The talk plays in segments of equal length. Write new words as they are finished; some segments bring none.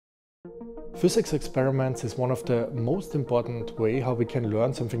Physics experiments is one of the most important ways how we can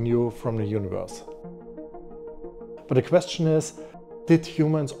learn something new from the universe. But the question is, did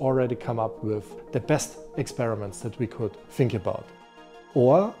humans already come up with the best experiments that we could think about?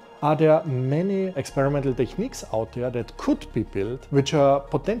 Or are there many experimental techniques out there that could be built which are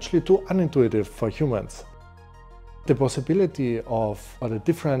potentially too unintuitive for humans? The possibility of the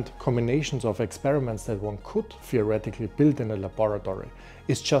different combinations of experiments that one could theoretically build in a laboratory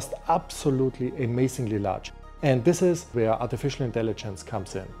is just absolutely amazingly large. And this is where artificial intelligence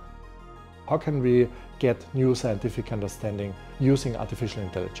comes in. How can we get new scientific understanding using artificial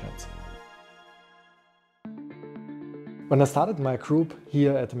intelligence? When I started my group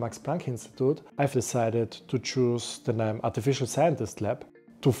here at the Max Planck Institute, I've decided to choose the name Artificial Scientist Lab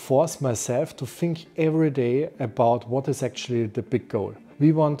to force myself to think every day about what is actually the big goal.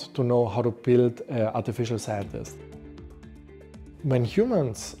 We want to know how to build an artificial scientist. When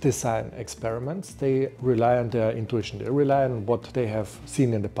humans design experiments, they rely on their intuition, they rely on what they have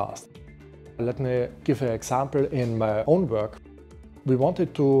seen in the past. Let me give an example in my own work. We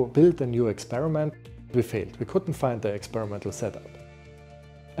wanted to build a new experiment. We failed. We couldn't find the experimental setup.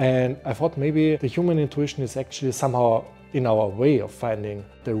 And I thought maybe the human intuition is actually somehow in our way of finding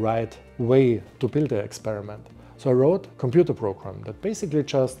the right way to build an experiment. So I wrote a computer program that basically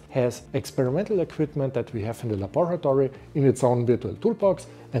just has experimental equipment that we have in the laboratory in its own virtual toolbox,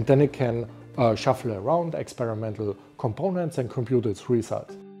 and then it can shuffle around experimental components and compute its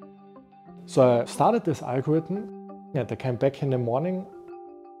results. So I started this algorithm and I came back in the morning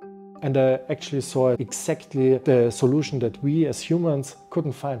and I actually saw exactly the solution that we as humans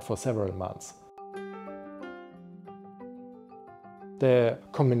couldn't find for several months. The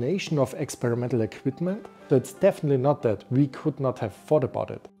combination of experimental equipment, so it's definitely not that we could not have thought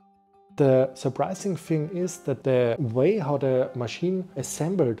about it. The surprising thing is that the way how the machine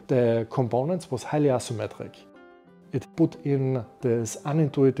assembled the components was highly asymmetric. It put in this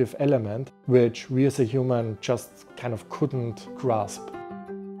unintuitive element which we as a human just kind of couldn't grasp.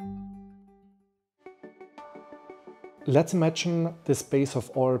 Let's imagine the space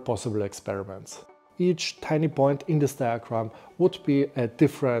of all possible experiments. Each tiny point in this diagram would be a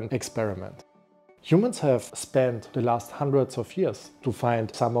different experiment. Humans have spent the last hundreds of years to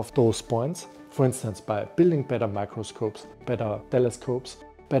find some of those points, for instance by building better microscopes, better telescopes,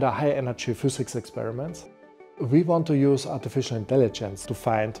 better high-energy physics experiments. We want to use artificial intelligence to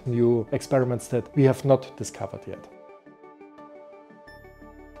find new experiments that we have not discovered yet.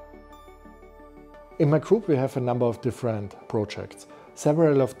 In my group we have a number of different projects.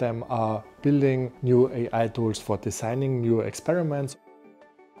 Several of them are building new AI tools for designing new experiments.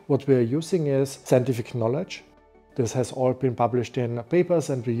 What we are using is scientific knowledge. This has all been published in papers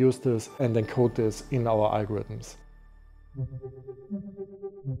and we use this and encode this in our algorithms.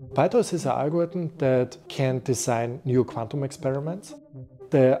 PyTorch is an algorithm that can design new quantum experiments.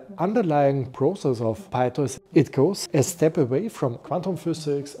 The underlying process of PyTorch, it goes a step away from quantum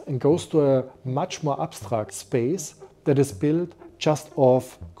physics and goes to a much more abstract space that is built just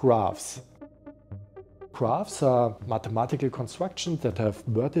of graphs. Graphs are mathematical constructions that have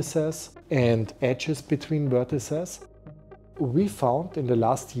vertices and edges between vertices. We found in the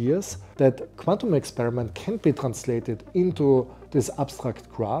last years that quantum experiment can be translated into this abstract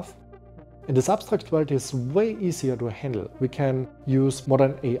graph. And this abstract world is way easier to handle. We can use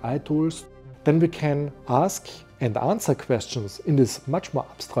modern AI tools. Then we can ask and answer questions in this much more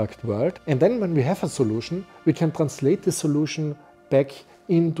abstract world. And then when we have a solution, we can translate the solution back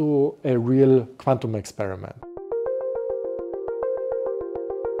into a real quantum experiment.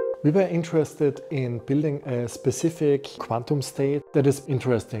 We were interested in building a specific quantum state that is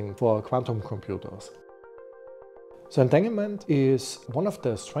interesting for quantum computers. So entanglement is one of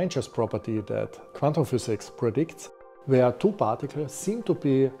the strangest properties that quantum physics predicts, where two particles seem to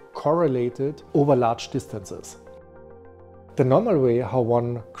be correlated over large distances. The normal way how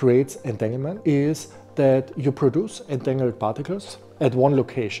one creates entanglement is that you produce entangled particles at one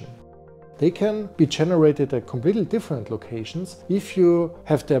location. They can be generated at completely different locations if you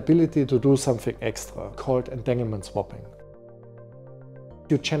have the ability to do something extra called entanglement swapping.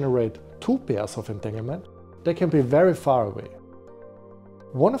 You generate two pairs of entanglement, they can be very far away.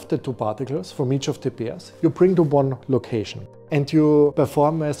 One of the two particles from each of the pairs you bring to one location and you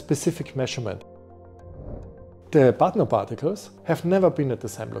perform a specific measurement. The partner particles have never been at the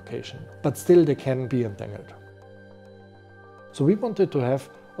same location, but still they can be entangled. So we wanted to have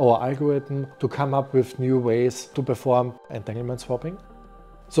our algorithm to come up with new ways to perform entanglement swapping.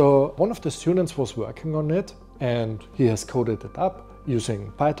 So one of the students was working on it and he has coded it up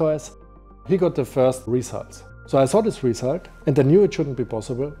using PyTorch. He got the first results. So I saw this result and I knew it shouldn't be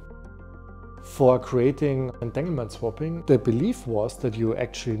possible. For creating entanglement swapping, the belief was that you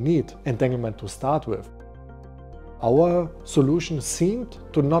actually need entanglement to start with. Our solution seemed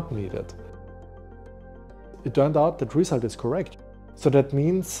to not need it. It turned out that result is correct. So that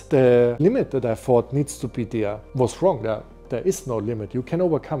means the limit that I thought needs to be there was wrong. There is no limit. You can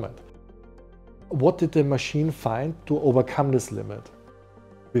overcome it. What did the machine find to overcome this limit?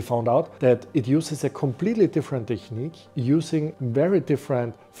 We found out that it uses a completely different technique using very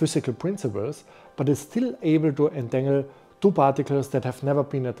different physical principles, but is still able to entangle two particles that have never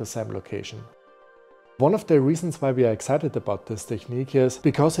been at the same location. One of the reasons why we are excited about this technique is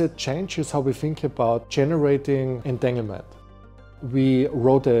because it changes how we think about generating entanglement. We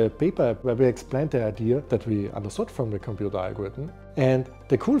wrote a paper where we explained the idea that we understood from the computer algorithm. And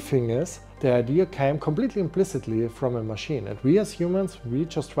the cool thing is, the idea came completely implicitly from a machine. And we as humans, we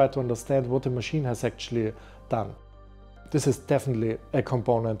just try to understand what the machine has actually done. This is definitely a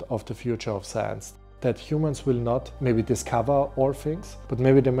component of the future of science. That humans will not maybe discover all things, but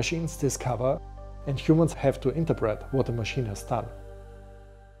maybe the machines discover, and humans have to interpret what the machine has done.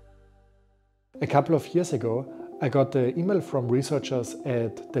 A couple of years ago, I got an email from researchers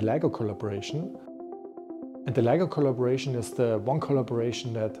at the LIGO collaboration. And the LIGO collaboration is the one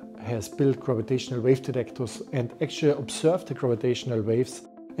collaboration that has built gravitational wave detectors and actually observed the gravitational waves.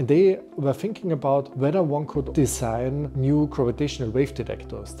 And they were thinking about whether one could design new gravitational wave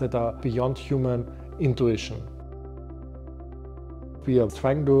detectors that are beyond human intuition. We are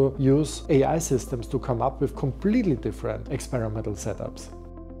trying to use AI systems to come up with completely different experimental setups.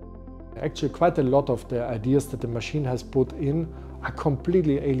 Actually, quite a lot of the ideas that the machine has put in are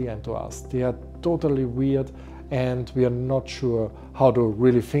completely alien to us. They are totally weird and we are not sure how to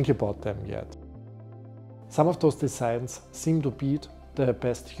really think about them yet. Some of those designs seem to beat the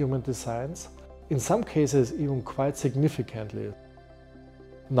best human designs, in some cases even quite significantly.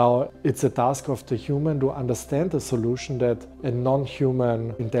 Now, it's a task of the human to understand the solution that a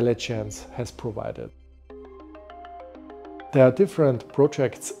non-human intelligence has provided. There are different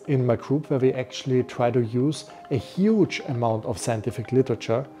projects in my group where we actually try to use a huge amount of scientific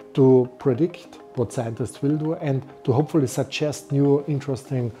literature to predict what scientists will do and to hopefully suggest new,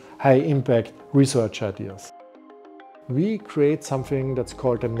 interesting, high-impact research ideas. We create something that's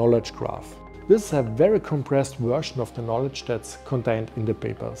called a knowledge graph. This is a very compressed version of the knowledge that's contained in the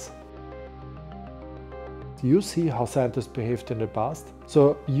papers. You see how scientists behaved in the past,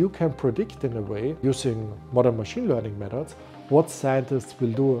 so you can predict in a way, using modern machine learning methods, what scientists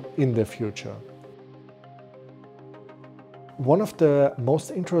will do in the future. One of the most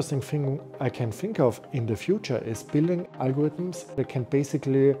interesting things I can think of in the future is building algorithms that can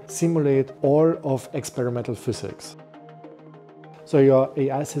basically simulate all of experimental physics. So your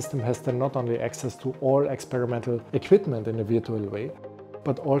AI system has then not only access to all experimental equipment in a virtual way,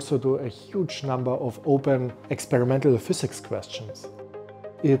 but also to a huge number of open experimental physics questions.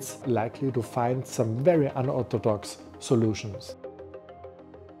 It's likely to find some very unorthodox solutions.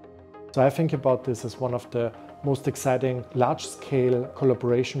 So I think about this as one of the most exciting large-scale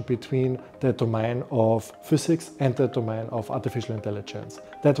collaboration between the domain of physics and the domain of artificial intelligence.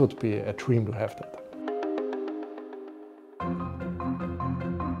 That would be a dream to have that.